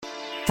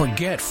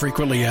Forget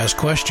frequently asked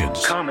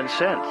questions. Common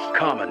sense,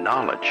 common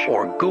knowledge,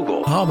 or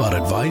Google. How about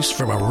advice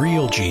from a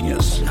real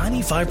genius?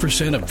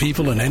 95% of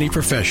people in any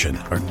profession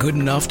are good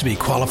enough to be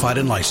qualified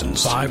and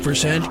licensed.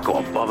 5% go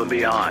above and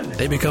beyond.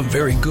 They become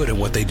very good at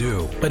what they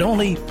do, but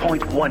only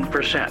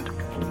 0.1%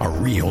 are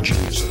real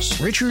geniuses.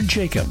 Richard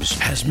Jacobs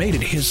has made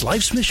it his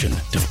life's mission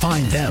to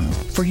find them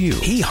for you.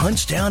 He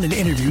hunts down and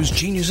interviews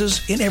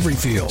geniuses in every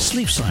field: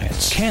 sleep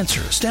science,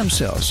 cancer, stem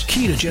cells,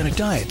 ketogenic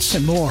diets,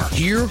 and more.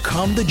 Here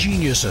come the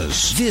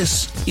geniuses.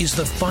 This is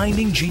the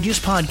Finding Genius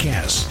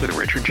Podcast with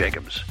Richard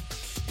Jacobs.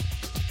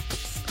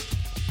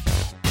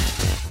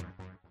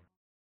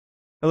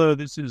 Hello,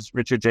 this is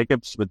Richard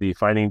Jacobs with the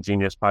Finding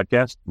Genius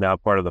Podcast, now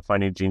part of the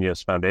Finding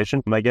Genius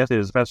Foundation. My guest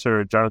is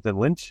Professor Jonathan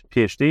Lynch,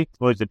 PhD,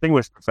 who is a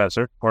distinguished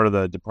professor, part of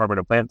the Department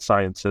of Plant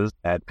Sciences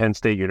at Penn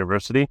State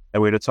University.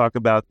 And we're going to talk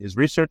about his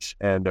research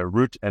and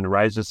root and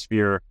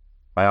rhizosphere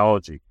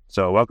biology.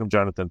 So welcome,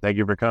 Jonathan. Thank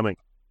you for coming.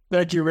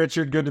 Thank you,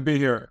 Richard. Good to be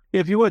here.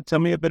 If you would, tell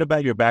me a bit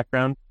about your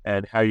background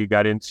and how you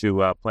got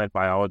into plant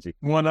biology.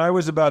 When I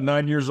was about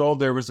 9 years old,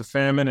 there was a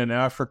famine in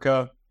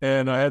Africa.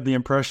 And I had the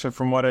impression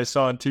from what I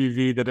saw on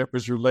TV that it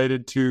was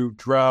related to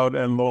drought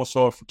and low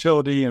soil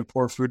fertility and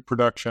poor food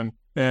production.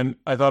 And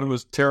I thought it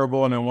was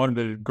terrible, and I wanted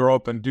to grow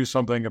up and do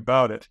something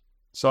about it.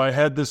 So I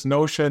had this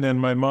notion in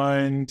my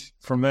mind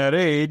from that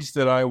age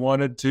that I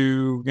wanted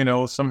to,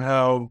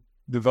 somehow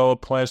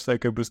develop plants that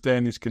could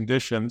withstand these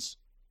conditions.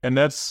 And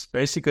that's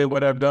basically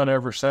what I've done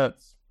ever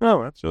since.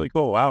 Oh, that's really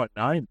cool. Wow, at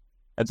 9.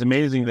 That's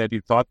amazing that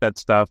you thought that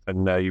stuff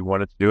and you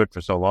wanted to do it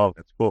for so long.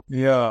 That's cool.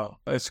 Yeah,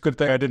 it's a good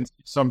thing I didn't see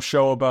some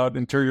show about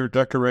interior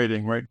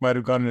decorating, right? Might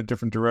have gone in a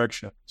different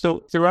direction.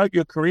 So throughout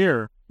your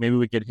career, maybe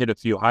we could hit a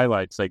few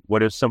highlights. Like,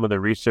 what is some of the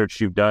research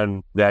you've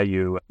done that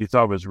you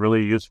thought was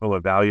really useful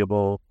or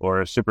valuable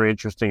or super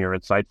interesting or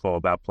insightful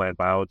about plant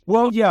biology?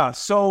 Well, yeah.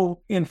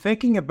 So in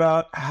thinking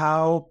about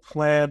how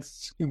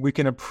we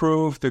can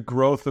improve the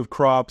growth of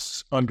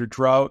crops under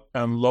drought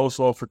and low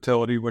soil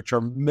fertility, which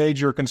are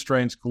major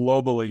constraints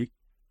globally,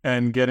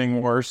 and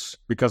getting worse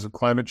because of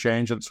climate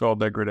change and soil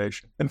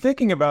degradation. And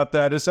thinking about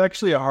that is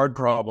actually a hard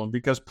problem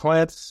because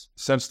plants,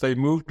 since they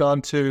moved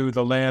onto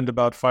the land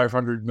about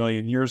 500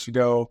 million years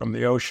ago from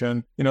the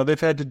ocean, they've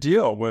had to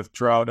deal with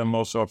drought and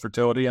low soil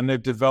fertility, and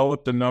they've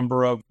developed a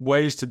number of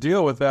ways to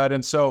deal with that.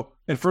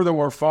 And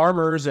furthermore,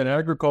 farmers and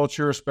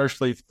agriculture,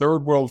 especially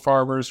third world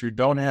farmers who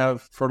don't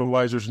have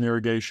fertilizers and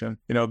irrigation,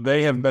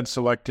 they have been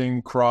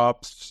selecting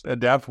crops that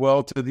adapt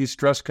well to these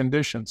stress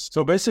conditions.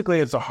 So basically,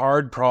 it's a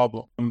hard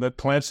problem that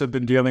plants have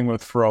been dealing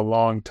with for a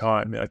long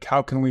time. Like,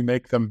 how can we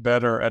make them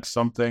better at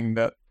something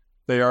that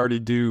they already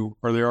do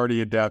or they're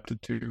already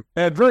adapted to?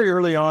 And very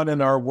early on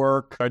in our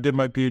work, I did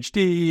my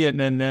PhD, and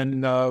then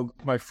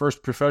my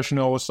first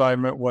professional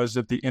assignment was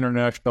at the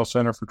International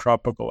Center for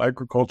Tropical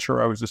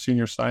Agriculture. I was a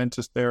senior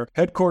scientist there,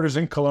 headquarters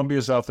in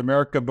Colombia, South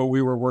America, but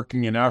we were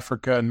working in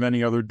Africa and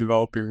many other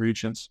developing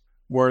regions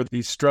where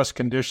these stress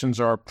conditions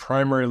are a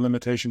primary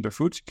limitation to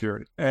food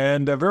security.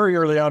 And very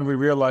early on, we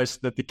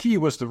realized that the key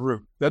was the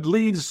root. That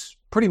leaves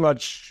pretty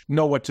much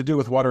know what to do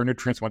with water and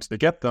nutrients once they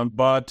get them,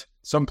 but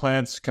some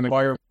plants can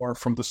acquire more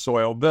from the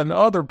soil than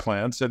other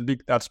plants,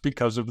 and that's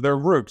because of their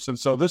roots. And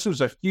so this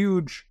was a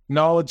huge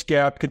knowledge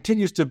gap,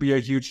 continues to be a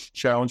huge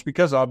challenge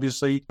because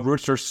obviously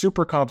roots are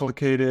super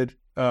complicated,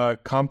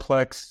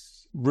 complex.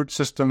 Root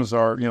systems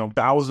are,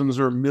 thousands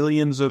or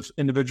millions of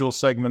individual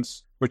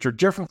segments, which are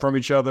different from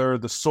each other.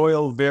 The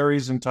soil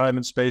varies in time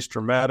and space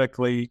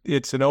dramatically.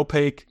 It's an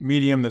opaque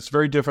medium that's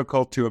very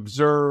difficult to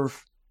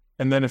observe.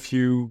 And then if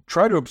you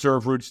try to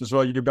observe roots as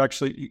well, you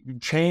actually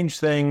change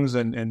things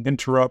and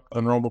interrupt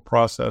the normal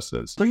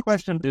processes. So the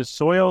question, is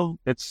soil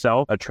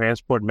itself a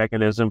transport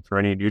mechanism for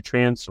any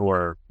nutrients,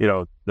 or,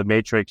 the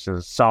matrix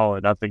is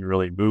solid, nothing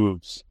really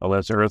moves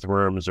unless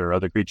earthworms or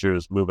other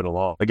creatures move it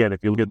along? Again,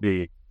 if you look at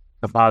the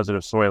composite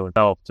of soil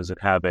itself, does it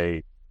have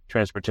a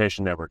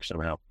transportation network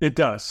somehow? It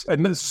does.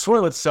 And the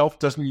soil itself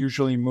doesn't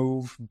usually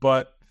move,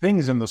 but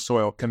things in the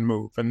soil can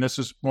move. And this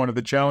is one of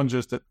the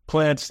challenges, that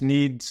plants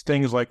need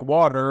things like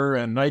water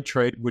and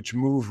nitrate, which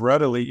move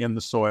readily in the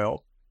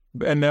soil.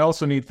 And they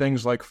also need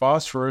things like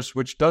phosphorus,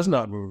 which does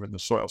not move in the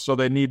soil. So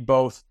they need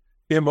both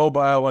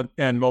immobile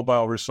and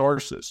mobile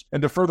resources.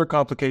 And to further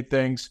complicate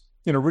things,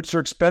 roots are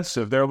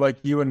expensive. They're like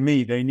you and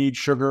me. They need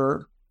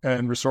sugar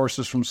and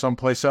resources from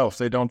someplace else.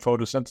 They don't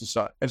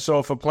photosynthesize. And so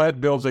if a plant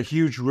builds a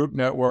huge root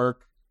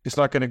network, it's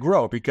not going to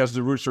grow because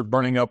the roots are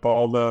burning up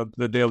all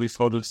the daily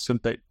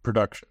photosynthate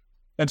production.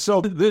 And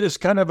so this is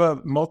kind of a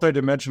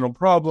multidimensional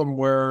problem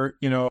where,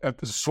 if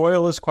the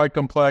soil is quite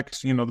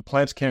complex, the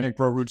plants can't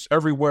grow roots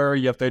everywhere,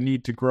 yet they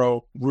need to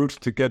grow roots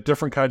to get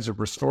different kinds of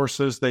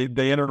resources.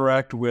 They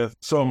interact with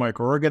soil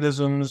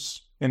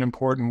microorganisms in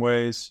important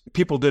ways.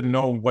 People didn't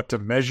know what to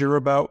measure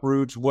about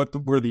roots, what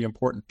were the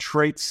important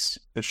traits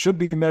that should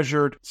be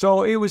measured.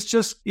 So it was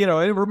just, it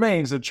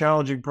remains a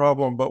challenging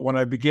problem. But when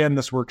I began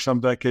this work some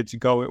decades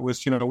ago, it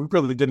was, we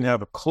really didn't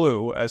have a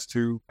clue as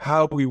to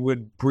how we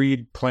would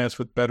breed plants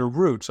with better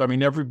roots. I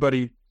mean,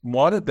 everybody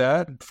wanted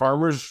that.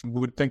 Farmers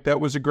would think that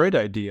was a great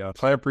idea.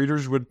 Plant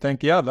breeders would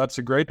think, yeah, that's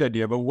a great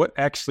idea, but what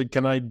actually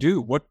can I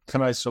do? What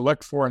can I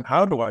select for and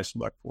how do I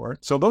select for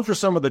it? So those are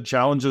some of the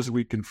challenges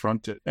we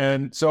confronted.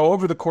 And so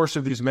over the course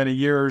of these many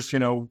years,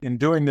 in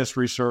doing this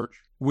research,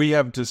 we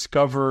have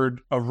discovered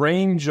a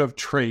range of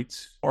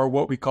traits, or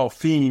what we call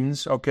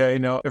phenes. Okay,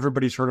 now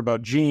everybody's heard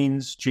about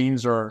genes.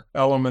 Genes are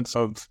elements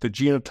of the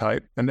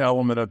genotype, an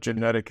element of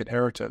genetic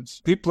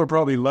inheritance. People are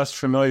probably less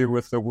familiar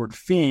with the word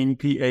phene,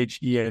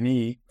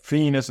 P-H-E-N-E.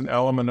 Phene is an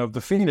element of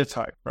the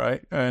phenotype,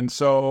 right? And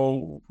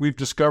so we've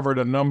discovered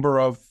a number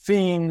of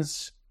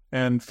phenes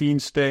and phene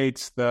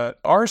states that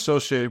are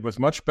associated with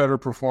much better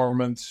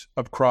performance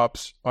of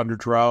crops under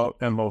drought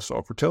and low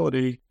soil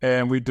fertility.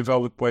 And we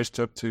developed ways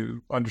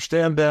to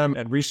understand them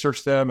and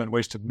research them and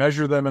ways to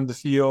measure them in the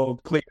field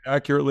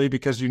accurately,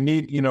 because you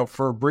need,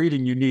 for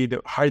breeding, you need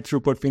a high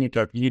throughput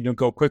phenotype. You need to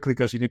go quickly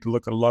because you need to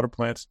look at a lot of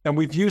plants. And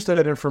we've used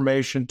that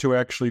information to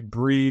actually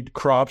breed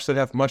crops that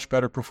have much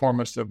better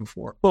performance than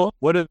before. Well,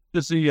 what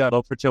does the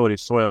low fertility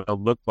soil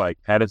look like?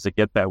 How does it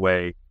get that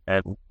way?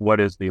 And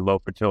what is the low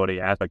fertility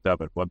aspect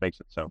of it? What makes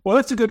it so? Well,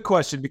 that's a good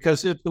question,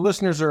 because if the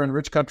listeners are in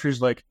rich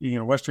countries like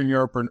Western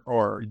Europe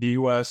or the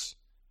U.S.,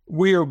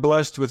 we are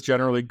blessed with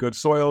generally good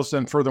soils,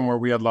 and furthermore,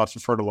 we had lots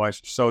of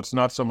fertilizers, so it's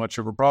not so much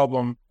of a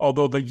problem,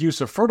 although the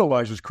use of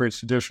fertilizers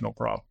creates additional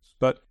problems.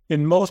 But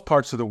in most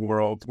parts of the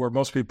world where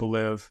most people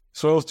live,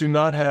 soils do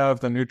not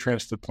have the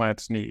nutrients that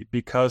plants need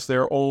because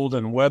they're old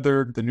and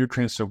weathered. The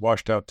nutrients have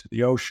washed out to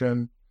the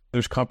ocean.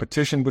 There's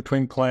competition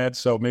between plants,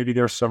 so maybe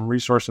there's some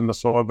resource in the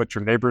soil, but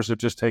your neighbors have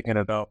just taken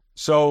it out.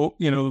 So,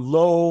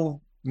 low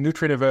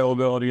nutrient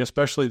availability,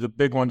 especially the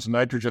big ones,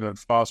 nitrogen and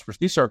phosphorus,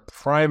 these are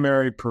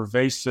primary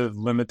pervasive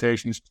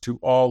limitations to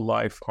all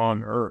life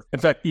on Earth. In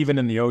fact, even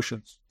in the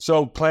oceans.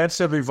 So plants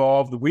have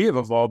evolved, we have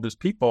evolved as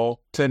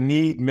people to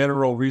need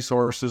mineral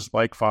resources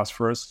like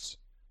phosphorus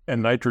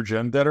and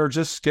nitrogen that are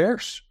just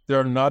scarce.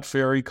 They're not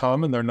very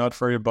common. They're not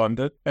very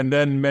abundant. And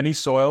then many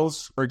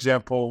soils, for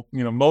example,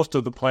 most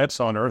of the plants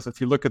on Earth, if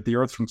you look at the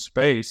Earth from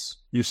space,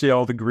 you see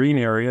all the green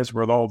areas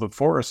where all the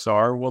forests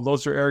are. Well,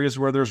 those are areas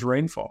where there's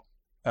rainfall.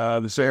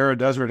 The Sahara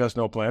Desert has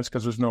no plants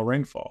because there's no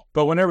rainfall.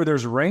 But whenever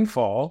there's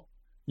rainfall,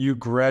 you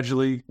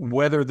gradually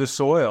weather the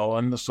soil,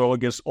 and the soil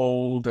gets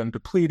old and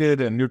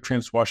depleted, and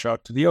nutrients wash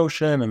out to the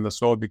ocean, and the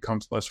soil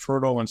becomes less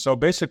fertile. And so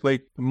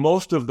basically,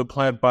 most of the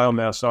plant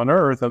biomass on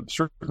Earth, and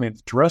certainly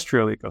the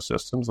terrestrial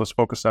ecosystems, let's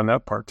focus on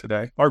that part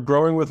today, are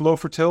growing with low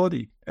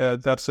fertility.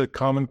 That's a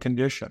common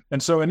condition.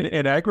 And so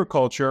in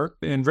agriculture,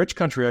 in rich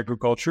country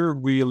agriculture,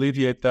 we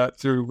alleviate that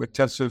through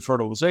intensive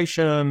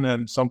fertilization,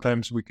 and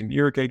sometimes we can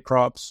irrigate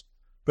crops.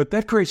 But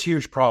that creates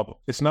huge problems.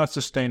 It's not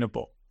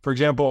sustainable. For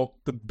example,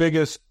 the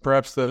biggest,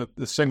 perhaps the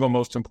single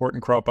most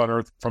important crop on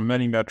Earth from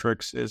many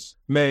metrics is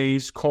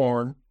maize,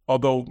 corn,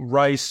 although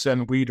rice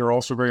and wheat are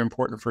also very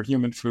important for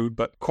human food.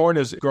 But corn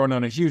is grown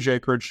on a huge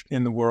acreage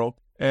in the world.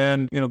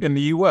 And, in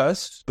the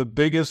U.S., the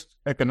biggest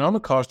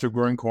economic cost of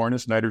growing corn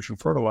is nitrogen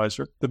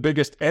fertilizer. The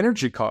biggest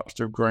energy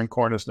cost of growing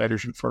corn is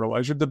nitrogen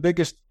fertilizer. The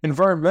biggest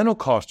environmental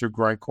cost of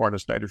growing corn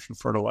is nitrogen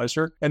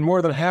fertilizer. And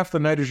more than half the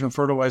nitrogen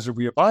fertilizer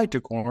we apply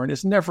to corn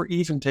is never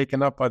even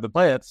taken up by the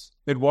plants.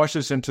 It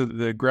washes into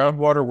the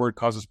groundwater where it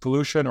causes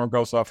pollution, or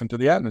goes off into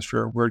the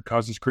atmosphere where it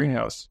causes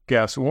greenhouse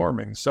gas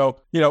warming. So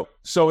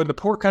in the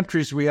poor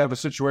countries, we have a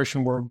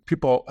situation where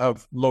people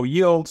have low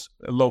yields,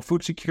 low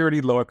food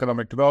security, low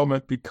economic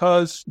development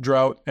because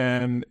drought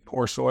and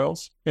poor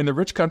soils. In the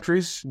rich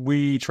countries,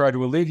 we try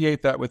to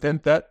alleviate that within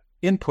that.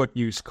 Input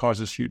use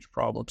causes huge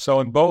problems. So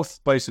in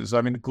both places,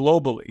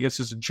 globally, this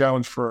is a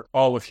challenge for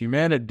all of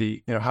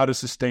humanity, how to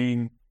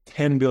sustain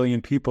 10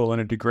 billion people in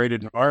a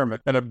degraded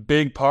environment. And a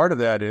big part of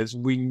that is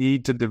we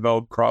need to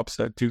develop crops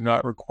that do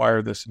not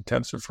require this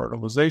intensive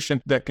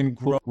fertilization that can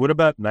grow. What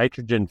about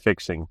nitrogen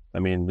fixing?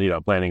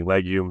 Planting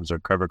legumes or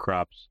cover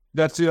crops.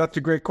 That's a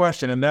great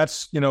question. And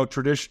that's,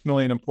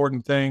 traditionally an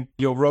important thing.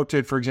 You'll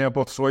rotate, for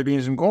example,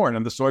 soybeans and corn,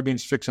 and the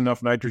soybeans fix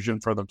enough nitrogen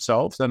for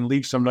themselves and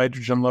leave some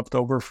nitrogen left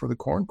over for the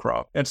corn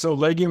crop. And so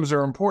legumes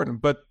are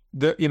important, but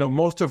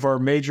most of our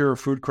major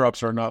food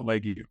crops are not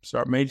legumes.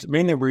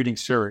 Mainly we're eating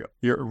cereal.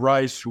 Your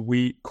rice,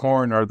 wheat,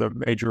 corn are the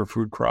major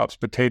food crops.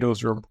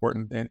 Potatoes are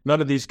important. And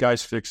none of these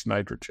guys fix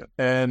nitrogen.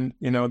 And,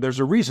 there's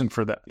a reason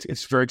for that.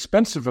 It's very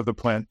expensive of the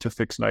plant to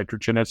fix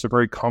nitrogen. It's a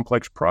very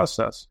complex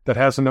process that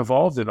hasn't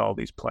evolved in all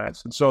these plants.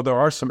 And so there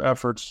are some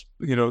efforts,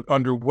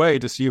 underway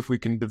to see if we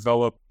can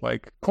develop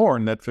like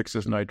corn that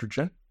fixes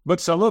nitrogen. But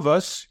some of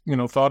us,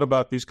 thought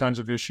about these kinds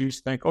of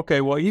issues, think,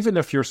 okay, well, even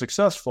if you're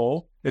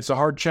successful, it's a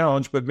hard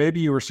challenge, but maybe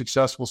you were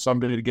successful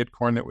someday to get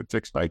corn that would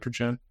fix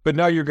nitrogen. But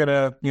now you're going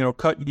to,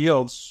 cut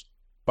yields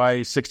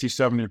by 60,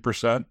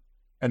 70%.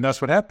 And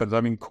that's what happens.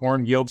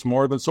 Corn yields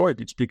more than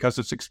soybeans because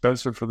it's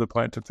expensive for the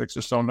plant to fix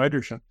its own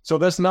nitrogen. So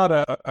that's not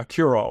a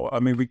cure-all.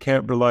 We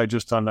can't rely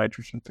just on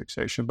nitrogen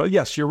fixation. But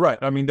yes, you're right.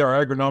 There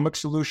are agronomic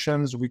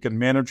solutions. We can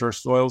manage our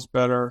soils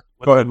better.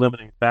 Go ahead. The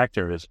limiting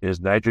factor? Is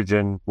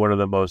nitrogen one of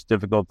the most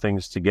difficult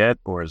things to get,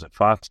 or is it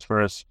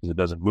phosphorus? Because it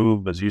doesn't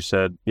move, as you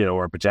said,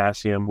 or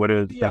potassium? What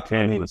is that's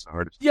the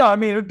hardest? Yeah, I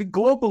mean,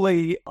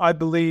 globally, I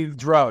believe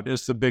drought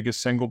is the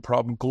biggest single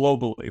problem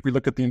globally. If we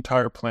look at the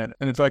entire planet,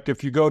 and in fact,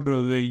 if you go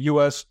to the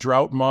U.S.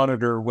 Drought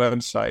Monitor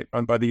website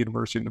run by the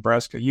University of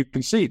Nebraska, you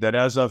can see that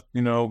as of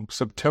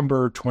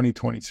September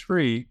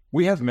 2023.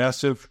 We have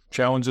massive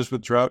challenges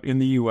with drought in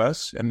the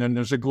U.S., and then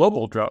there's a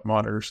global drought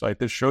monitor site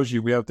that shows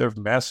you we have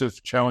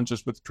massive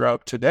challenges with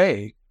drought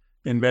today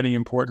in many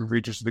important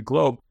regions of the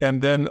globe.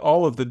 And then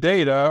all of the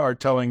data are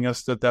telling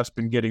us that that's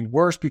been getting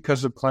worse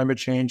because of climate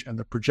change, and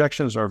the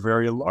projections are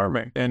very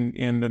alarming. And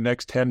in the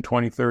next 10,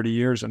 20, 30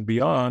 years and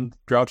beyond,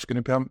 drought's going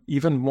to become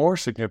even more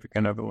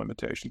significant of a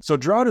limitation. So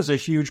drought is a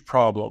huge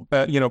problem.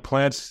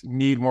 Plants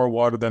need more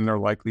water than they're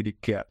likely to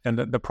get. And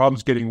the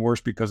problem's getting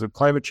worse because of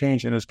climate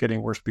change, and it's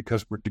getting worse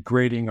because we're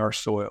degrading our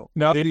soil.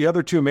 Now, the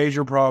other two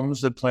major problems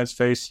that plants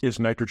face is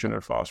nitrogen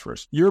and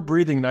phosphorus. You're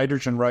breathing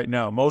nitrogen right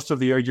now. Most of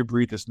the air you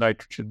breathe is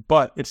nitrogen,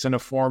 but it's in a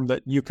form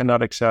that you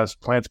cannot access,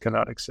 plants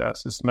cannot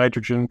access. It's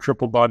nitrogen,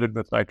 triple bonded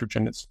with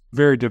nitrogen. It's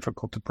very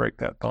difficult to break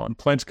that bond.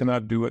 Plants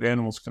cannot do it,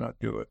 animals cannot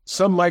do it.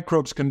 Some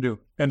microbes can do it.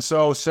 And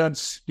so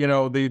since,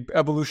 the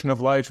evolution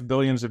of life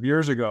billions of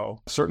years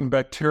ago, certain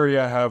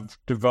bacteria have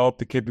developed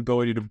the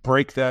capability to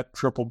break that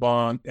triple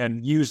bond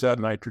and use that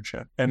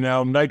nitrogen. And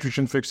now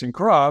nitrogen-fixing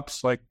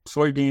crops like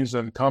soybeans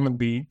and common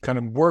bean kind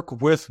of work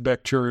with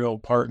bacterial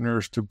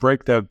partners to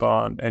break that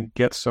bond and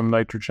get some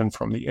nitrogen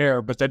from the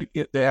air, but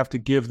they have to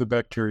give the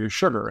bacteria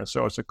sugar, and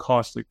so it's a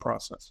costly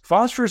process.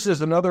 Phosphorus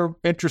is another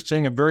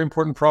interesting and very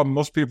important problem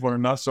most people are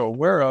not so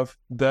aware of,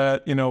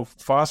 that,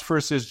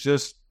 phosphorus is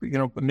just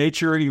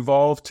nature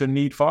evolved to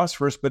need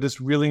phosphorus, but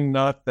it's really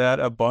not that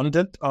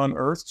abundant on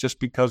Earth just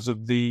because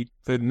of the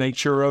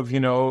nature of,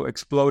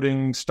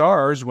 exploding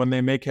stars. When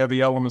they make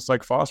heavy elements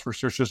like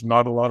phosphorus, there's just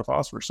not a lot of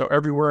phosphorus. So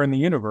everywhere in the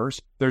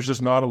universe, there's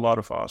just not a lot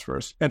of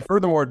phosphorus. And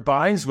furthermore, it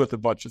binds with a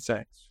bunch of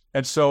things.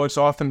 And so it's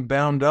often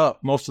bound up.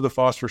 Most of the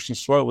phosphorus in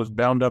soil is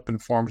bound up in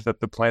forms that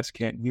the plants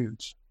can't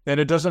use.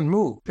 And it doesn't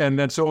move. And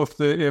then so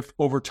if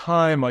over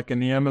time, like in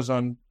the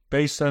Amazon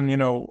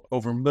basin,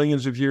 over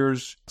millions of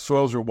years,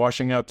 soils are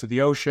washing out to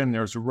the ocean,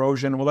 there's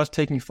erosion. Well, that's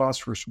taking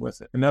phosphorus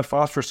with it. And that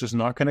phosphorus is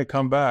not going to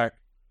come back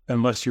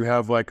unless you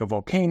have like a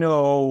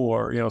volcano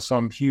or,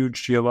 some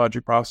huge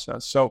geologic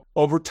process. So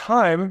over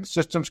time,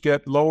 systems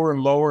get lower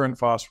and lower in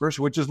phosphorus,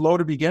 which is low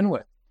to begin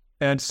with.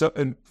 And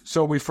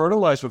so we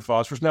fertilize with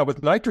phosphorus. Now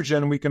with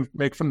nitrogen, we can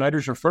make from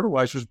nitrogen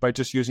fertilizers by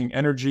just using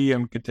energy,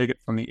 and we can take it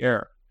from the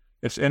air.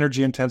 It's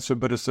energy intensive,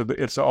 but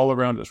it's all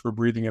around us. We're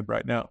breathing it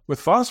right now. With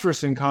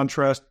phosphorus, in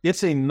contrast,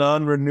 it's a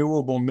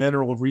non-renewable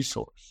mineral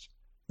resource.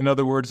 In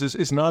other words,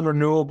 it's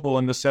non-renewable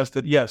in the sense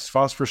that, yes,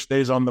 phosphorus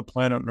stays on the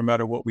planet no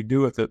matter what we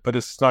do with it, but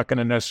it's not going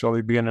to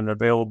necessarily be in an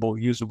available,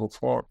 usable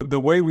form. The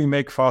way we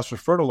make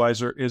phosphorus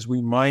fertilizer is we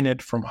mine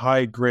it from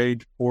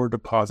high-grade ore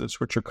deposits,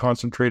 which are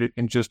concentrated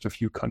in just a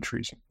few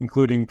countries,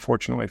 including,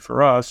 fortunately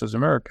for us as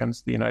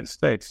Americans, the United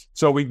States.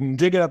 So we can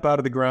dig it up out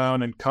of the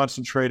ground and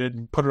concentrate it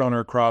and put it on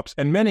our crops.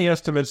 And many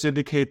estimates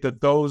indicate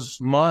that those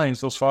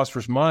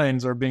phosphorus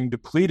mines, are being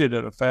depleted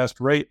at a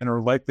fast rate and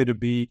are likely to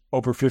be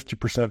over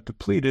 50%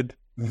 depleted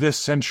this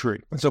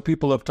century. And so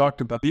people have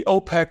talked about the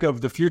OPEC of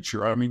the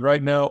future. I mean,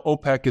 right now,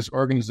 OPEC is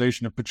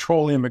Organization of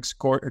Petroleum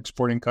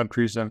Exporting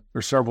Countries, and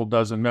there's several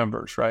dozen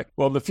members, right?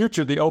 Well, in the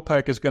future, the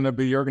OPEC is going to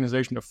be the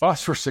Organization of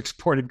Phosphorus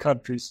Exporting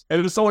Countries,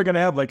 and it's only going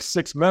to have like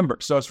 6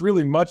 members. So it's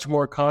really much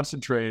more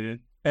concentrated.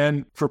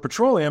 And for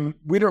petroleum,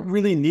 we don't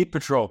really need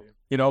petroleum.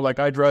 Like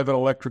I drive an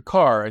electric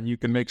car, and you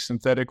can make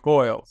synthetic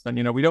oils. And,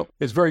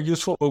 it's very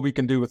useful, but we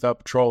can do without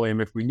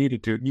petroleum if we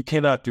needed to. You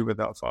cannot do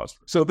without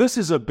phosphorus. So this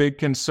is a big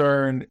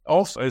concern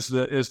also, is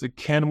the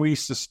can we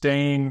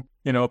sustain,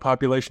 a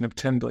population of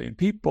 10 billion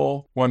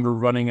people when we're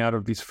running out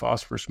of these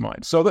phosphorus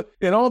mines? So that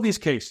in all these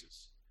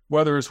cases,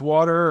 whether it's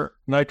water,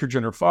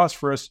 nitrogen, or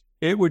phosphorus,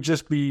 it would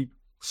just be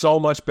so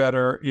much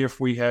better if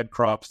we had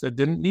crops that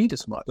didn't need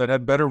as much, that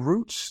had better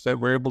roots, that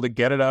were able to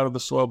get it out of the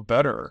soil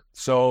better.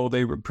 So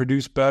they would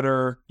produce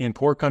better in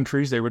poor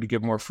countries. They would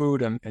give more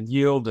food and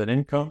yield and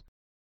income.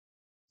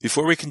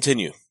 Before we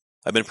continue,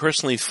 I've been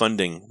personally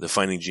funding the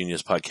Finding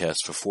Genius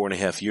podcast for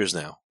 4.5 years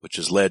now, which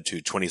has led to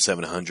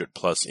 2,700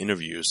 plus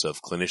interviews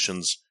of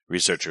clinicians,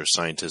 researchers,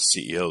 scientists,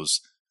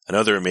 CEOs, and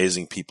other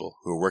amazing people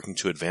who are working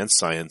to advance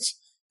science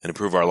and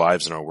improve our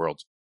lives and our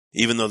world.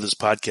 Even though this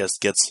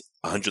podcast gets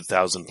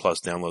 100,000 plus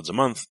downloads a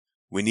month,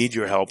 we need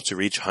your help to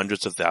reach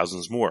hundreds of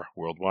thousands more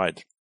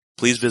worldwide.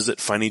 Please visit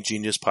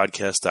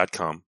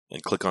findinggeniuspodcast.com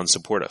and click on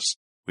Support Us.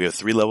 We have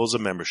 3 levels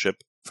of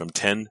membership from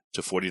 $10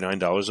 to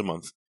 $49 a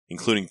month,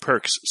 including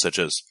perks such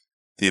as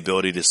the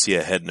ability to see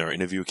ahead in our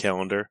interview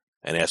calendar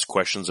and ask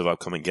questions of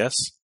upcoming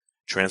guests,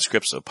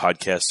 transcripts of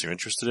podcasts you're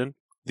interested in,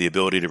 the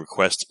ability to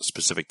request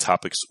specific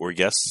topics or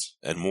guests,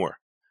 and more.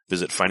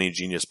 Visit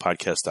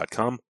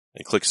findinggeniuspodcast.com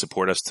and click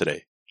Support Us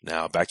today.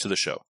 Now back to the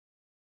show.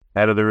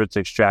 How do the roots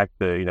extract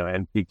the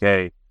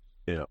NPK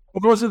Yeah.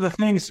 Well, those are the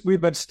things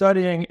we've been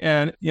studying.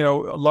 And, a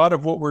lot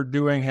of what we're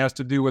doing has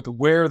to do with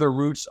where the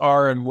roots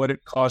are and what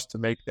it costs to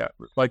make that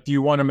root. Like, do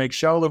you want to make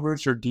shallow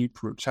roots or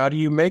deep roots? How do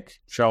you make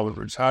shallow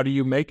roots? How do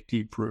you make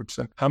deep roots?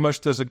 And how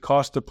much does it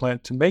cost a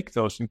plant to make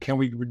those? And can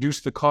we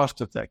reduce the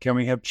cost of that? Can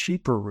we have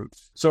cheaper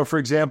roots? So, for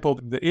example,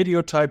 the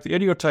idiotype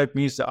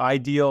means the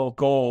ideal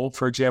goal.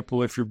 For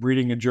example, if you're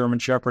breeding a German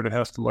Shepherd, it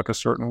has to look a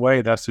certain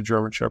way. That's the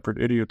German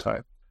Shepherd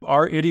idiotype.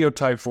 Our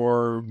idiotype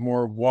for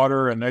more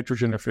water and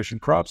nitrogen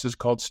efficient crops is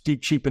called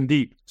steep, cheap, and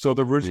deep. So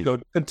the roots go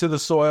into the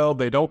soil.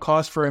 They don't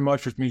cost very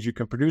much, which means you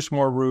can produce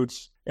more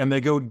roots. And they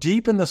go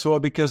deep in the soil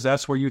because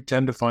that's where you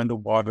tend to find the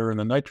water and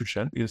the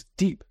nitrogen is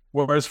deep.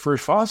 Whereas for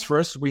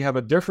phosphorus, we have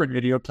a different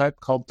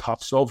idiotype called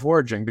topsoil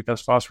foraging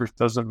because phosphorus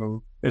doesn't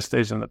move. It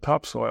stays in the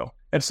topsoil.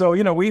 And so,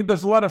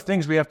 there's a lot of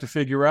things we have to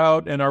figure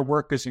out. And our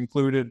work has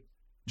included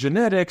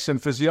genetics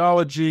and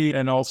physiology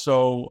and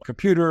also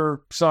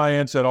computer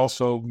science and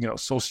also,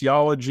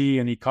 sociology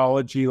and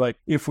ecology. Like,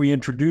 if we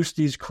introduce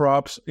these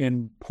crops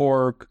in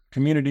poor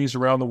communities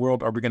around the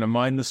world, are we going to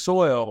mine the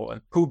soil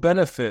and who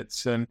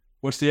benefits and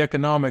what's the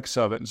economics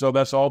of it? And so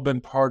that's all been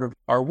part of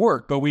our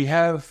work. But we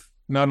have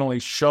not only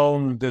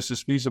shown this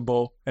is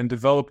feasible and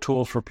developed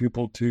tools for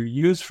people to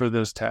use for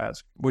this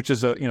task, which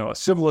is a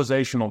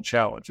civilizational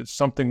challenge. It's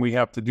something we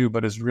have to do,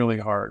 but it's really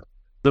hard.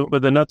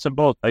 With the nuts and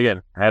bolts,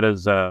 again, how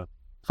does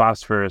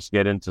phosphorus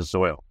get into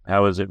soil?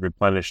 How is it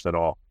replenished at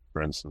all,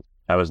 for instance?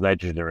 How is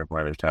nitrogen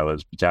replenished? How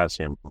is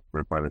potassium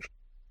replenished?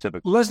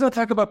 Typically. Let's not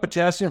talk about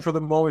potassium for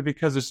the moment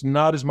because it's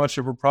not as much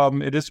of a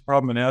problem. It is a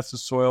problem in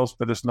acid soils,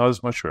 but it's not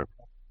as much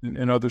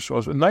in other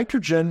soils. But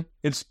nitrogen,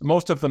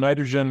 most of the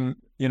nitrogen,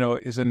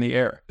 is in the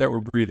air that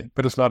we're breathing,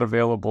 but it's not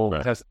available.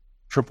 Right. It has a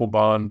triple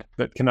bond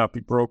that cannot be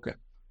broken.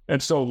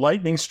 And so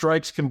lightning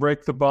strikes can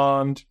break the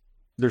bond.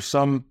 There's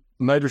some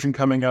nitrogen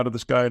coming out of the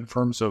sky in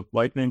forms of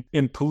lightning.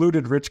 In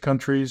polluted, rich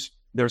countries,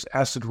 there's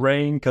acid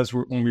rain because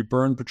when we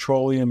burn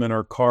petroleum in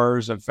our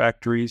cars and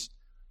factories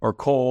or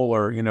coal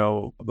or,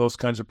 those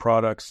kinds of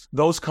products,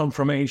 those come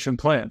from ancient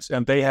plants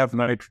and they have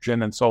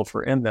nitrogen and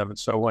sulfur in them. And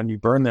so when you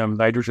burn them,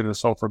 nitrogen and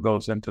sulfur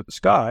goes into the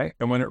sky.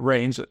 And when it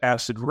rains,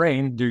 acid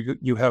rain,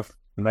 you have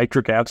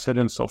nitric acid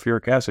and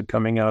sulfuric acid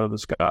coming out of the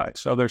sky.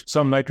 So there's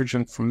some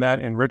nitrogen from that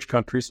in rich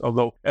countries,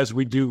 although as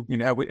we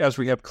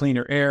have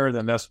cleaner air,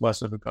 then that's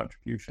less of a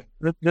contribution.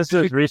 This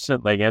is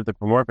recent,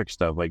 anthropomorphic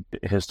stuff.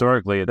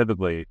 Historically,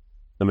 typically,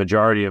 the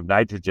majority of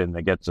nitrogen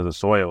that gets to the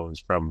soil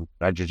is from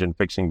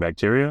nitrogen-fixing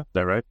bacteria. Is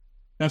that right?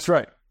 That's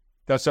right.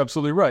 That's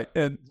absolutely right.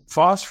 And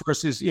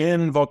phosphorus is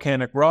in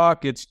volcanic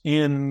rock. It's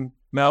in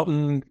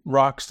mountain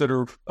rocks that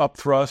are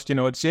upthrust,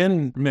 it's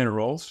in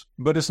minerals,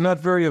 but it's not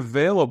very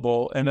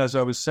available. And as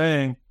I was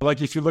saying,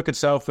 if you look at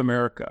South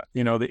America,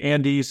 the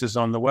Andes is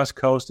on the West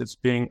Coast, it's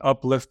being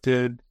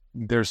uplifted.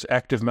 There's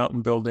active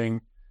mountain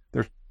building.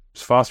 There's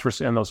phosphorus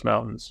in those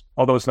mountains,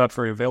 although it's not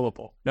very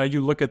available. Now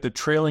you look at the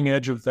trailing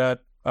edge of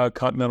that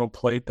continental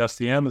plate, that's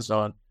the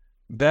Amazon.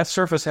 That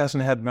surface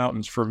hasn't had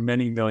mountains for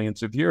many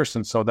millions of years.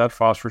 And so that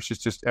phosphorus is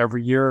just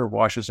every year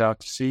washes out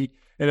to sea.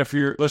 And if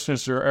your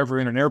listeners are ever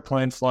in an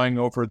airplane flying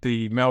over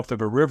the mouth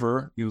of a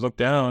river, you look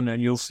down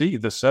and you'll see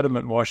the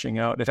sediment washing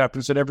out. It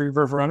happens at every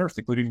river on Earth,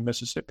 including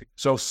Mississippi.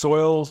 So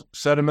soil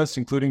sediments,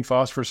 including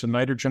phosphorus and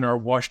nitrogen, are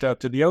washed out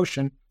to the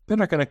ocean. They're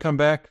not going to come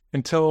back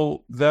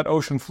until that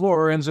ocean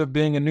floor ends up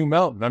being a new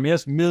mountain. I mean,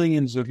 that's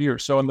millions of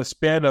years. So in the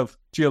span of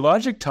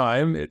geologic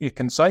time, it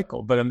can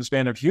cycle. But in the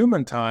span of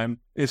human time,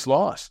 it's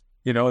lost.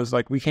 It's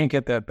like we can't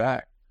get that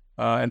back.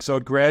 And so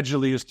it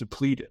gradually is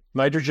depleted.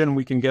 Nitrogen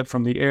we can get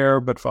from the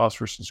air, but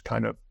phosphorus is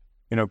kind of,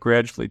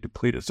 gradually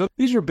depleted. So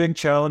these are big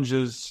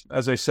challenges,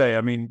 as I say.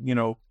 I mean,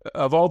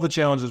 of all the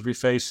challenges we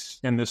face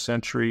in this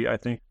century, I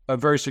think a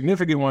very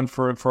significant one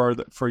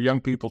for young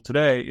people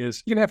today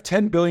is you can have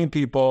 10 billion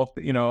people,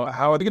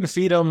 how are they going to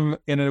feed them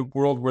in a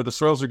world where the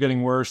soils are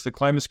getting worse, the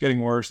climate's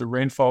getting worse, the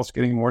rainfall's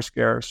getting more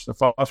scarce, the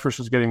phosphorus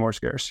is getting more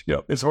scarce.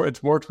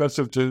 It's more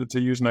expensive to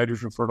use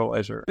nitrogen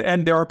fertilizer.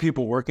 And there are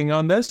people working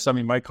on this. I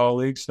mean, my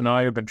colleagues and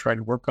I have been trying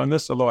to work on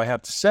this, although I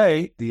have to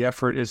say the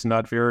effort is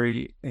not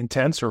very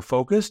intense or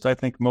focused. I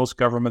think most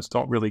governments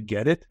don't really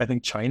get it. I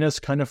think China's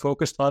kind of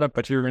focused on it,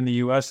 but here in the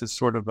U.S., it's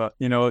sort of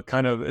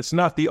it's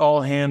not the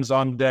all hands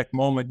on deck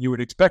moment you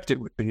would expect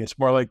it would be. It's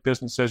more like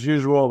business as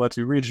usual. Let's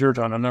do research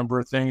on a number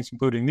of things,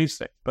 including these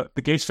things. But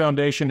the Gates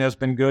Foundation has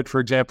been good,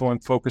 for example, in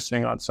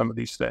focusing on some of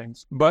these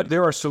things. But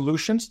there are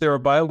solutions. There are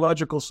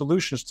biological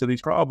solutions to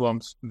these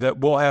problems that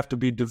will have to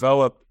be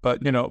developed.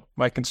 But,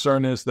 my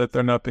concern is that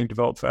they're not being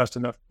developed fast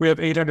enough. We have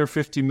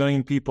 850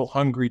 million people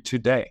hungry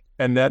today,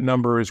 and that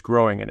number is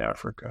growing in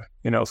Africa.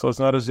 So it's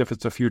not as if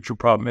it's a future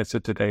problem. It's a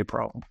today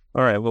problem.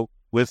 All right. Well,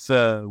 with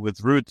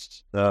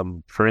roots,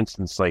 for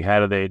instance,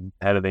 how do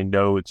they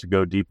know to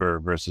go deeper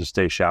versus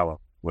stay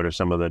shallow? What are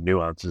some of the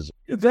nuances?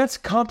 That's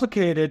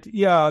complicated.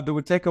 Yeah, that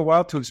would take a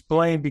while to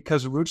explain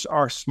because roots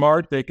are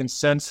smart. They can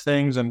sense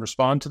things and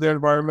respond to their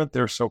environment.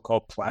 They're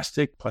so-called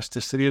plastic.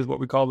 Plasticity is what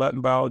we call that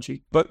in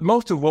biology. But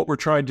most of what we're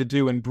trying to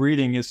do in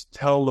breeding is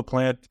tell the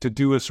plant to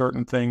do a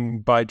certain thing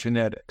by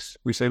genetics.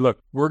 We say, look,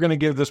 we're going to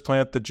give this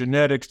plant the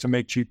genetics to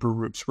make cheaper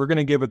roots. We're going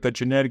to give it the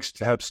genetics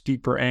to have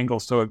steeper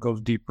angles so it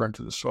goes deeper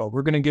into the soil.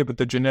 We're going to give it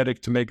the genetics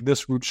to make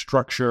this root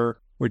structure,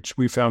 which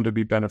we found to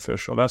be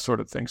beneficial, that sort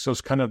of thing. So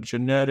it's kind of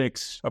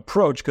genetics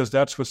approach because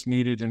that's what's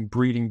needed in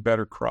breeding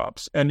better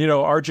crops. And,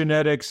 our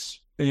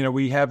genetics,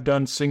 we have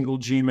done single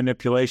gene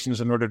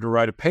manipulations in order to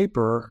write a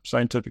paper,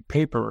 scientific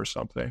paper or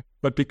something.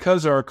 But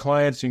because our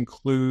clients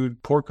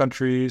include poor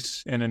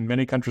countries, and in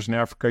many countries in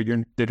Africa,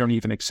 they don't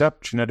even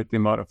accept genetically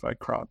modified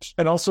crops.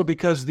 And also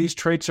because these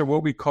traits are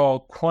what we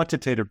call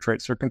quantitative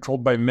traits. They're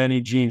controlled by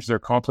many genes. They're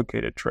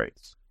complicated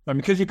traits.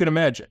 Because you can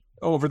imagine,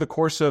 over the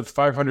course of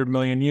 500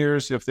 million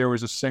years, if there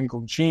was a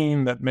single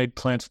gene that made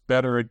plants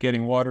better at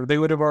getting water, they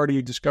would have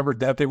already discovered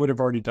that. They would have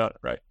already done it,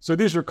 right? So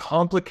these are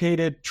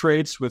complicated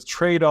traits with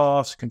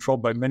trade-offs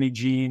controlled by many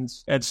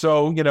genes. And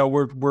so,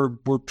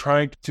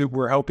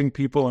 we're helping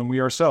people, and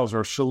we ourselves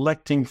are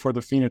selecting for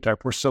the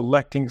phenotype. We're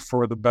selecting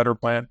for the better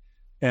plant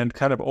and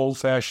kind of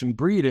old-fashioned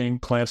breeding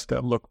plants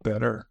that look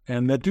better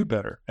and that do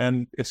better.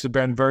 And it's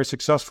been very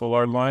successful.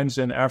 Our lines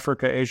in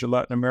Africa, Asia,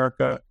 Latin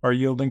America are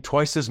yielding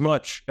twice as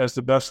much as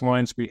the best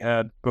lines we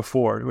had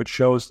before, which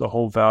shows the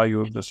whole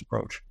value of this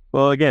approach.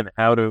 Well, again,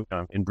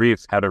 in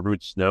brief, how do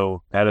roots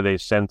know? How do they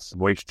sense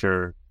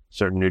moisture,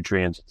 certain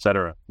nutrients, et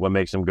cetera? What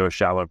makes them go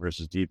shallow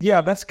versus deep? Yeah,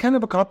 that's kind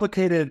of a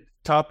complicated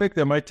topic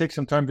that might take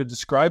some time to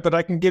describe, but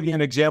I can give you an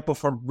example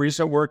from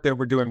recent work that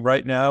we're doing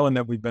right now and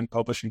that we've been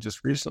publishing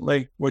just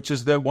recently, which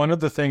is that one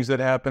of the things that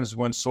happens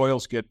when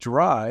soils get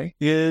dry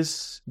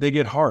is they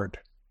get hard.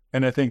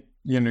 And I think,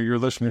 your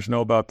listeners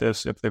know about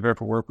this if they've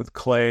ever worked with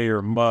clay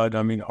or mud.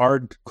 I mean,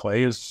 hard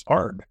clay is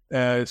hard.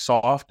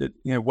 Soft,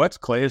 wet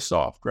clay is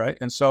soft, right?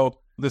 And so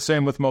the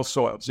same with most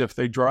soils. If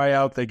they dry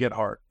out, they get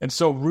hard. And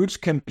so roots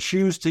can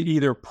choose to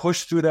either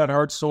push through that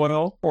hard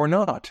soil or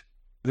not.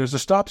 There's a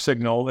stop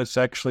signal that's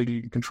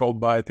actually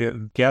controlled by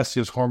the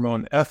gaseous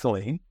hormone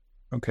ethylene,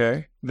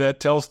 that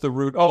tells the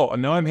root,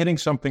 now I'm hitting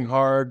something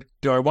hard.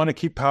 Do I want to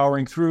keep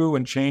powering through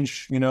and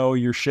change,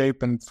 your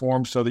shape and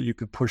form so that you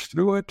could push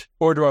through it?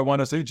 Or do I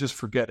want to say, just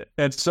forget it?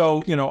 And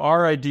so,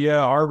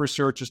 our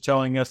research is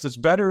telling us it's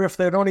better if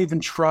they don't even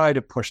try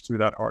to push through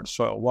that hard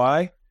soil.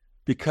 Why?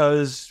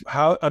 Because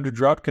under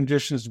drought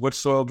conditions, what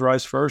soil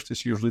dries first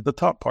is usually the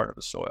top part of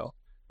the soil.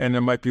 And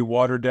there might be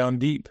water down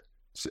deep.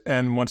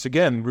 And once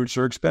again, roots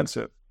are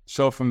expensive.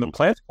 So from the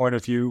plant's point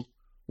of view,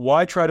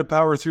 why try to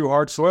power through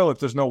hard soil if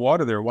there's no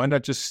water there? Why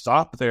not just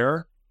stop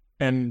there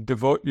and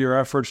devote your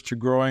efforts to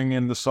growing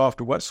in the soft,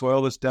 wet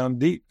soil that's down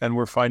deep? And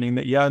we're finding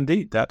that, yeah,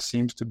 indeed, that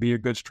seems to be a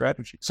good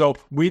strategy. So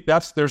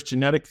there's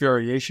genetic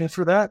variation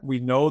for that. We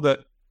know that,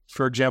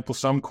 for example,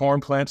 some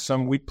corn plants,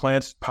 some wheat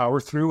plants power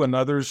through and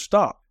others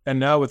stop. And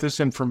now with this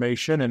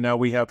information, and now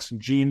we have some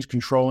genes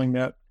controlling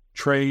that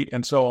trait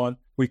and so on,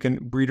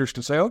 breeders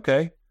can say,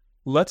 okay,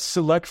 let's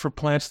select for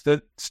plants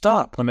that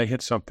stop when they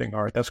hit something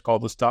hard. That's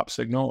called the stop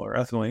signal or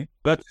ethylene.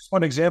 That's just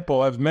one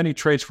example. I have many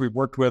traits we've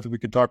worked with. We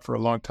could talk for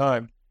a long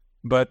time.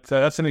 But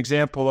that's an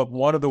example of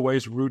one of the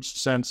ways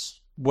roots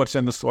sense what's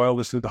in the soil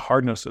is through the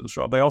hardness of the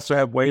soil. They also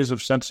have ways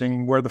of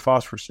sensing where the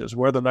phosphorus is,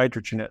 where the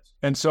nitrogen is.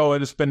 And so it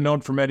has been known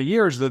for many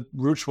years that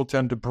roots will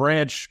tend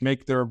to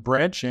make their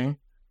branching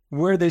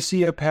where they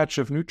see a patch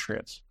of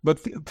nutrients. But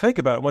think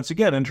about it. Once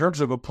again, in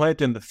terms of a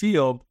plant in the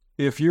field,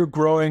 if you're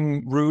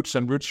growing roots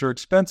and roots are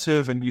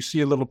expensive and you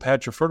see a little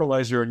patch of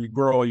fertilizer and you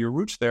grow all your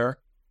roots there,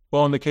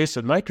 well, in the case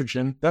of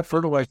nitrogen, that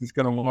fertilizer is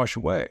going to wash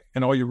away.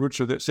 And all your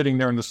roots are sitting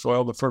there in the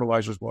soil, the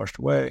fertilizer is washed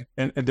away.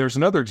 And there's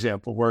another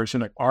example where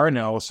our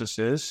analysis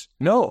is,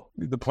 no,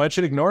 the plant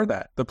should ignore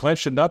that. The plant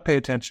should not pay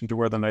attention to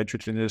where the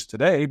nitrogen is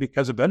today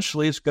because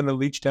eventually it's going to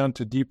leach down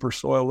to deeper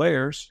soil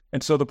layers.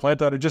 And so the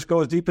plant ought to just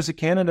go as deep as it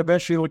can and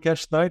eventually it'll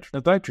catch the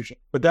nitrogen.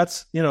 But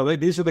that's,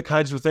 these are the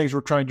kinds of things we're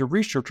trying to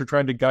research. We're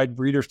trying to guide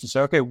breeders to say,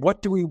 okay,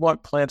 what do we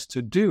want plants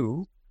to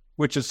do?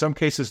 Which in some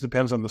cases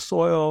depends on the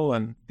soil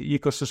and the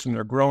ecosystem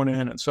they're grown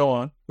in and so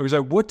on. Because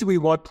what do we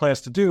want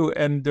plants to do?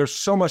 And there's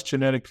so much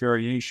genetic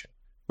variation.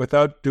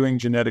 Without doing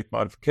genetic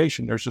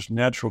modification, there's just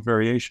natural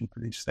variation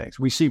for these things.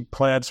 We see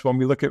plants, when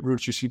we look at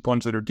roots, you see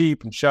ones that are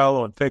deep and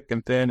shallow and thick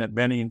and thin and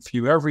many and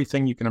few.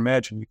 Everything you can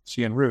imagine you can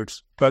see in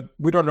roots. But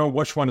we don't know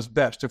which one is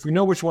best. If we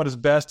know which one is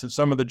best and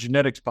some of the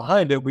genetics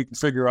behind it, we can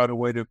figure out a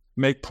way to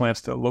make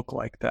plants that look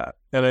like that.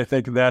 And I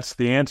think that's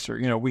the answer.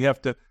 We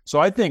have to. So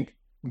I think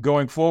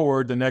going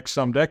forward the next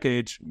some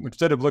decades,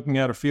 instead of looking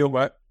at a field,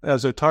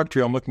 as I talk to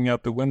you, I'm looking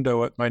out the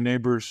window at my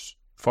neighbor's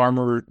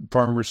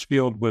farmer's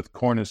field with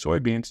corn and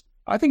soybeans.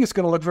 I think it's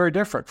going to look very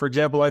different. For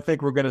example, I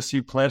think we're going to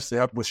see plants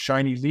with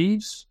shiny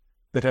leaves,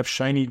 that have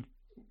shiny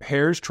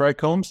hairs,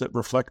 trichomes that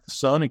reflect the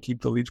sun and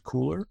keep the leaves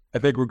cooler. I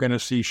think we're going to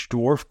see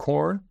dwarf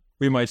corn.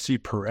 We might see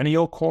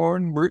perennial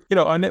corn.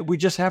 We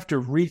just have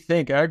to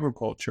rethink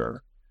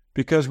agriculture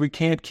because we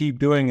can't keep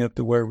doing it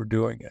the way we're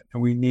doing it,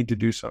 and we need to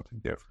do something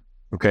different.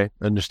 Okay,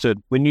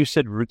 understood. When you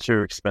said roots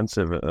are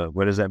expensive,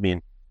 what does that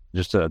mean?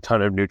 Just a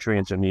ton of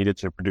nutrients are needed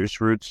to produce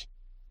roots,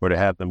 or to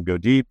have them go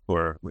deep,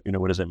 or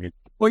what does that mean?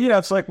 Well, yeah,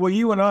 it's like, well,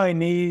 you and I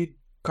need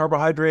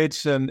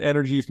carbohydrates and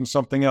energy from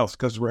something else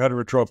because we're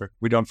heterotrophic.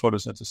 We don't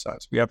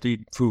photosynthesize. We have to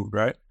eat food,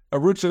 right?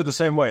 Roots are the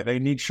same way. They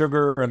need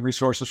sugar and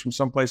resources from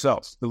someplace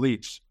else, the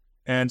leaves.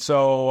 And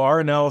so our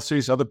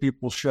analyses, other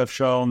people have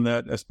shown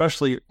that,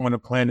 especially when a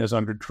plant is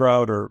under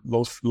drought or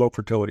low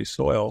fertility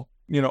soil,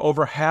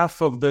 over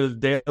half of the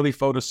daily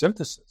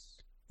photosynthesis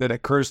that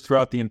occurs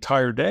throughout the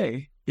entire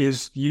day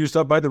is used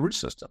up by the root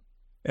system.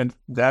 And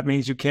that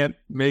means you can't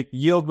make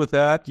yield with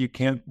that. You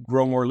can't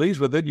grow more leaves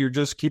with it. You're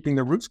just keeping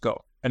the roots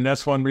go. And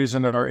that's one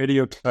reason that our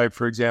idiotype,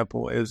 for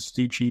example, is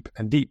steep, cheap,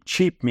 and deep.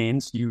 Cheap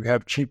means you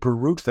have cheaper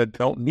roots that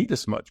don't need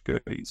as much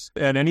goodies.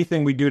 And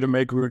anything we do to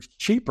make roots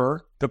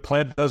cheaper, the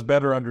plant does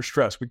better under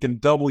stress. We can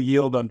double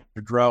yield under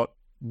drought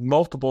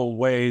multiple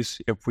ways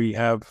if we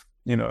have,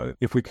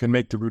 if we can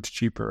make the roots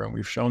cheaper, and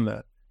we've shown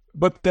that.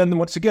 But then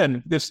once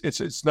again,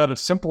 it's not a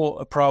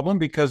simple problem,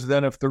 because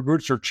then if the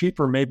roots are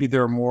cheaper, maybe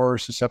they're more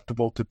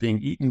susceptible to being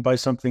eaten by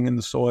something in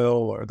the soil,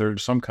 or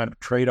there's some kind of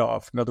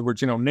trade-off. In other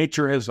words,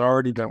 nature has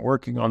already been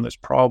working on this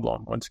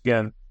problem once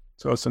again.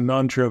 So it's a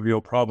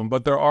non-trivial problem,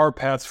 but there are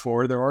paths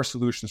forward. There are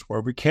solutions for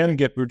it. We can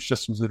get root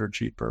systems that are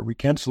cheaper. We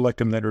can select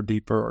them that are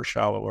deeper or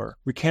shallower.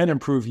 We can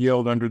improve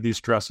yield under these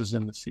stresses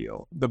in the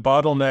field. The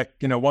bottleneck,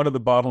 one of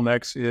the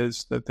bottlenecks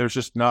is that there's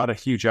just not a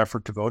huge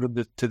effort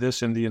devoted to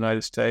this in the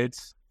United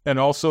States. And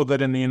also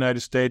that in the United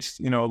States,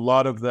 a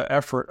lot of the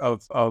effort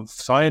of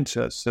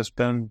scientists has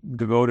been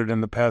devoted in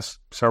the past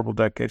several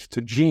decades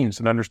to genes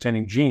and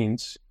understanding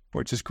genes,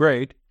 which is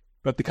great.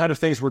 But the kind of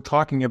things we're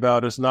talking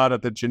about is not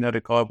at the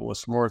genetic level.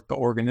 It's more at the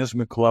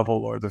organismic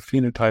level or the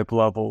phenotype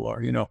level,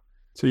 or,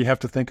 so you have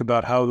to think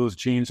about how those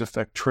genes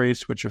affect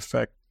traits, which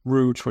affect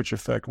roots, which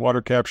affect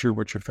water capture,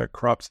 which affect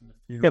crops in the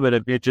field. Yeah,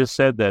 but it just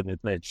said that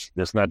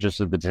it's not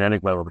just at the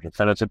genetic level, but it's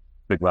at a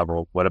phenotypic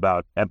level. What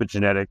about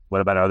epigenetic?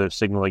 What about other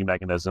signaling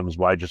mechanisms?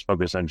 Why just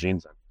focus on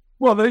genes then?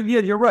 Well, yeah,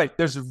 you're right.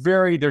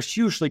 There's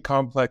hugely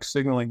complex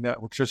signaling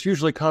networks. There's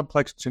hugely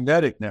complex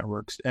genetic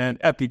networks and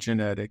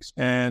epigenetics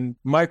and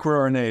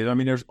microRNAs. I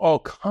mean, there's all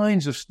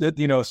kinds of, so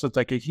it's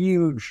like a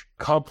huge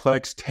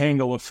complex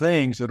tangle of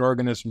things that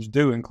organisms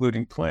do,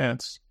 including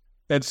plants.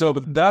 And so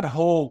that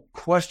whole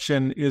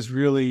question is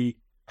really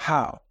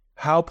how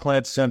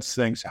plants sense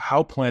things,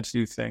 how plants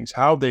do things,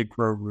 how they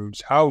grow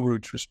roots, how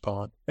roots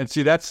respond. And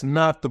see, that's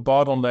not the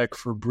bottleneck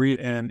for breed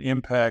and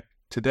impact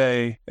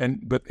today,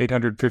 and with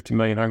 850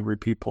 million hungry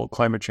people,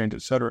 climate change,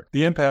 et cetera.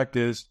 The impact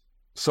is,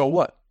 so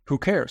what? Who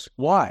cares?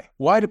 Why?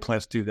 Why do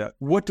plants do that?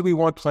 What do we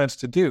want plants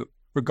to do?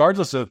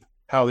 Regardless of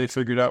how they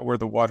figured out where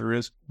the water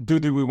is, do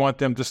we want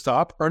them to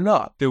stop or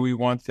not? Do we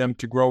want them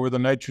to grow where the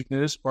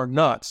nitrogen is or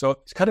not? So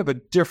it's kind of a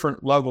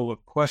different level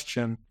of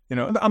question.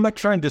 I'm not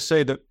trying to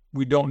say that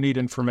we don't need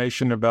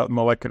information about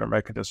molecular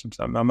mechanisms.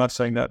 I'm not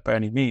saying that by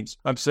any means.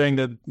 I'm saying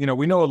that,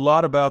 we know a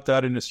lot about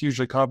that, and it's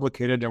hugely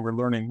complicated, and we're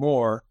learning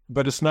more,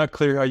 but it's not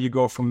clear how you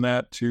go from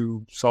that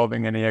to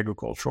solving any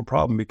agricultural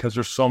problem, because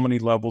there's so many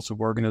levels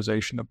of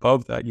organization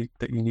above that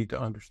that you need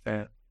to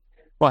understand.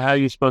 Well, how are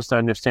you supposed to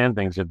understand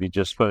things if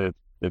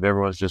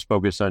everyone's just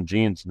focused on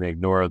genes and they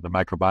ignore the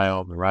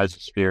microbiome, the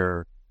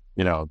rhizosphere,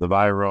 the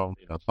viral,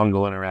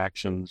 fungal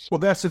interactions? Well,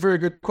 that's a very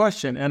good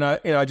question. And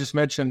I just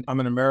mentioned I'm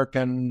an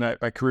American,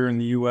 my career in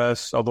the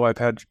U.S., although I've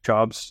had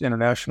jobs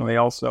internationally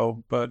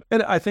also.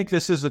 And I think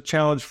this is a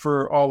challenge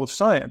for all of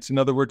science. In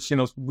other words,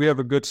 we have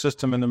a good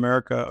system in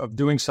America of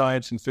doing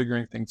science and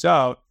figuring things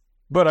out.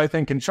 But I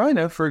think in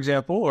China, for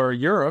example, or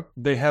Europe,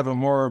 they have a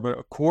more of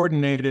a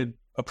coordinated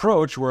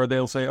approach where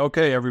they'll say,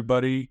 okay,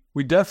 everybody,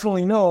 we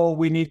definitely know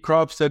we need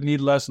crops that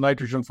need less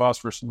nitrogen,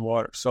 phosphorus, and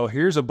water. So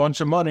here's a bunch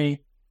of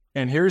money.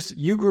 And here's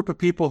you group of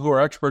people who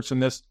are experts in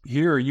this.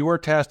 Here, you are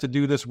tasked to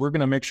do this. We're going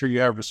to make sure you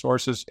have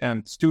resources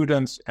and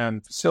students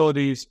and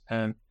facilities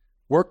and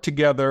work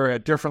together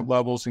at different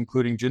levels,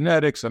 including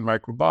genetics and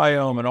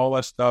microbiome and all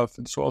that stuff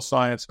and soil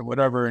science and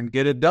whatever, and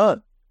get it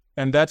done.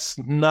 And that's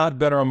not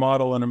been our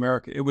model in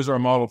America. It was our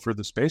model for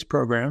the space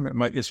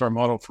program. It's our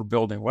model for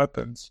building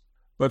weapons.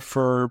 But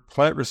for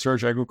plant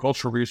research,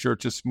 agricultural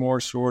research, it's more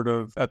sort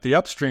of at the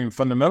upstream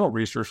fundamental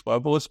research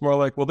level. It's more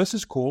like, well, this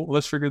is cool.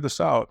 Let's figure this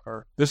out.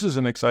 Or this is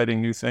an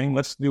exciting new thing.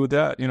 Let's do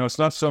that. It's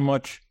not so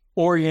much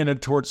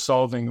oriented towards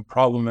solving a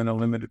problem in a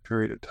limited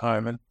period of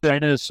time. And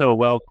China is so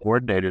well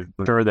coordinated.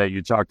 I'm sure that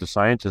you talk to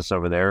scientists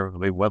over there.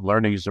 What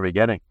learnings are we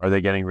getting? Are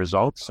they getting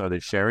results? Are they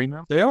sharing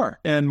them? They are.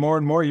 And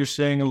more, you're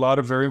seeing a lot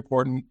of very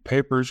important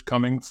papers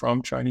coming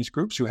from Chinese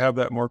groups who have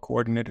that more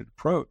coordinated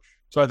approach.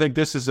 So I think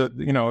this is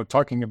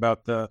talking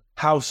about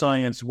how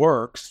science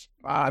works.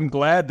 I'm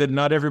glad that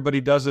not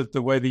everybody does it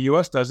the way the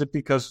U.S. does it,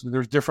 because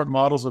there's different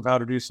models of how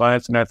to do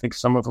science, and I think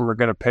some of them are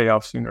going to pay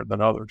off sooner than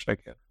others.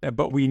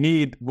 But we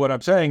need, what I'm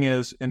saying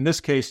is, in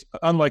this case,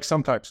 unlike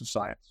some types of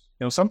science,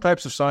 some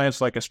types of science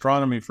like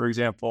astronomy, for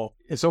example,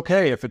 it's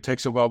okay if it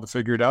takes a while to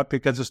figure it out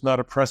because it's not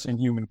a pressing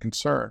human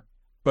concern.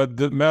 But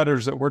the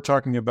matters that we're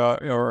talking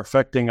about are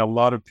affecting a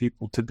lot of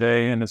people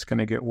today, and it's going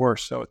to get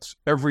worse. So it's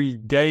every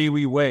day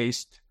we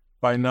waste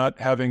by not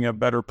having a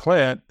better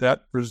plant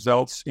that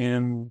results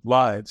in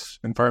lives,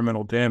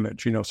 environmental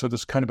damage. So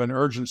there's kind of an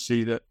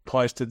urgency that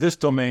applies to this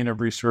domain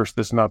of research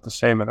that's not the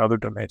same in other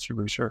domains of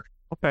research.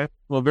 Okay.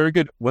 Well, very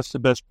good. What's the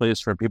best place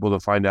for people to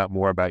find out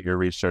more about your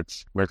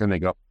research? Where can they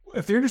go?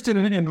 If you're interested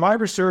in my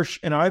research,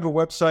 and I have a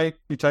website,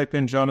 you type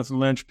in Jonathan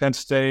Lynch, Penn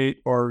State,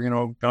 or,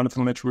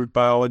 Jonathan Lynch Root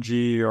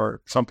Biology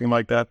or something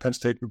like that, Penn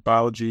State Root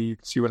Biology, you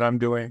can see what I'm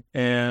doing.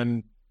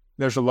 And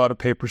there's a lot of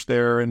papers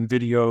there and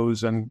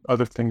videos and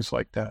other things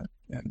like that.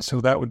 And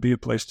so that would be a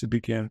place to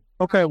begin.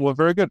 Okay. Well,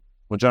 very good.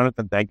 Well,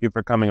 Jonathan, thank you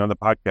for coming on the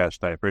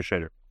podcast. I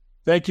appreciate it.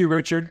 Thank you,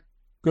 Richard.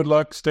 Good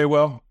luck. Stay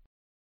well.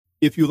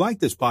 If you like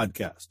this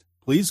podcast,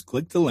 please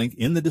click the link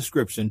in the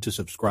description to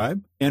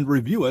subscribe and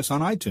review us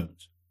on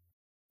iTunes.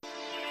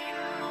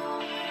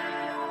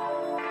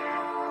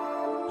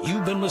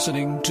 You've been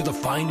listening to the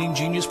Finding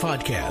Genius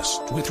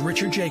podcast with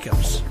Richard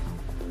Jacobs.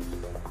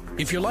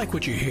 If you like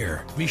what you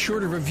hear, be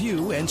sure to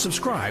review and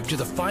subscribe to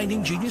the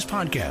Finding Genius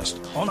podcast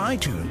on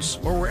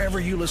iTunes or wherever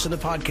you listen to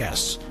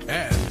podcasts.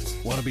 And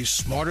want to be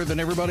smarter than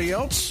everybody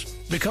else?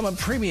 Become a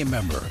premium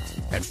member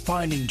at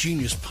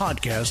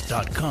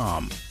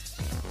findinggeniuspodcast.com.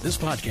 This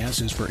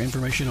podcast is for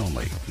information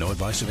only. No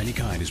advice of any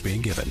kind is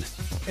being given.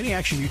 Any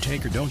action you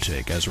take or don't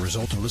take as a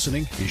result of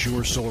listening is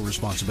your sole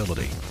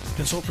responsibility.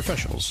 Consult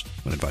professionals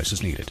when advice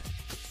is needed.